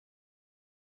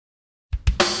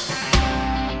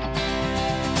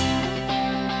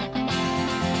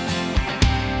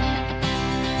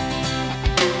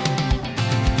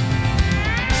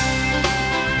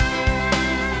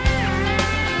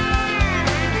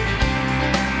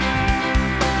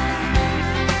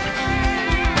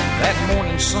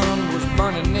sun was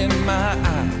burning in my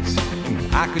eyes,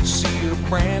 I could see a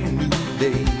brand new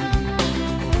day.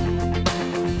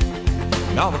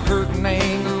 And all the hurt and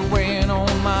anger weighing on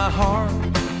my heart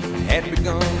had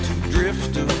begun to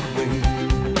drift away.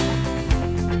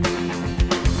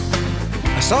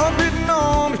 I saw it written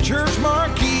on the church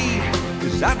marquee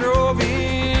as I drove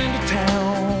into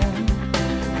town.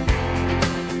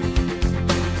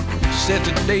 It said,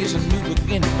 today's a new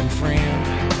beginning, friend,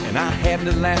 and I had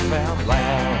to laugh out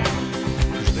loud,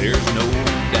 'cause there's no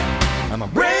doubt I'm a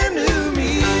brand new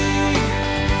me.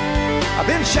 I've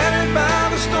been shattered by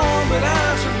the storm, but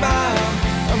I survived.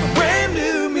 I'm a brand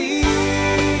new me.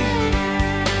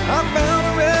 I found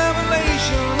a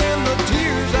revelation in the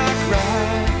tears I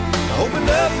cried. I opened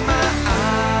up my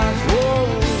eyes, whoa,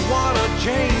 what a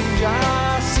change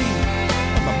I see.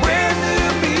 I'm a brand new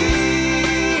me.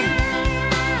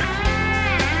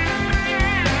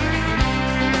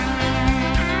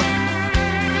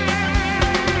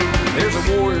 There's a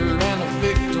warrior and a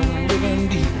victim living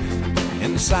deep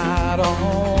inside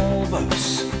all of us.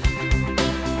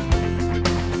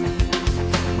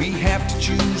 We have to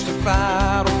choose to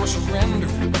fight or surrender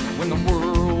when the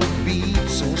world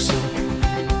beats us up.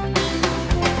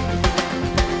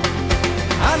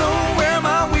 I know where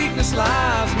my weakness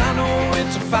lies, and I know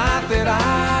it's a fight that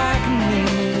I can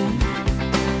win.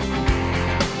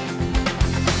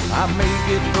 I may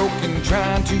get broken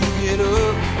trying to get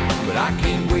up, but I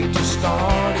can't wait to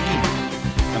start again.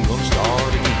 I'm gonna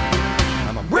start again.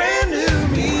 I'm a brand new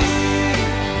me.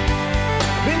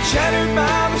 Been shattered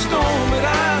by the storm, but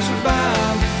I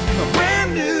survived. I'm a brand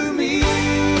new me.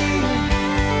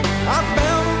 I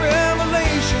found a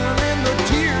revelation in the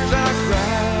tears I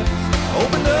cried. I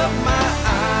opened up my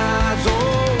eyes,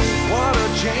 oh, what a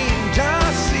change I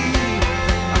see.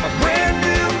 I'm a brand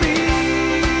new me.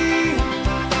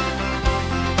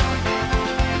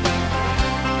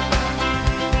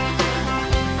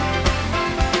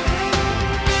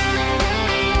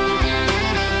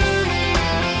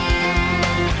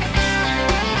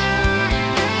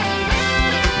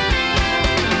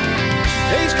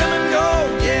 Days come and go,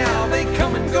 yeah, they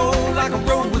come and go like a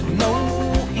road with no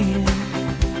end.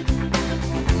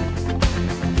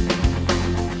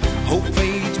 Hope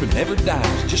fades but never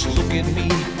dies. Just look at me,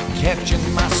 catching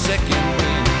my second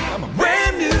wind. I'm a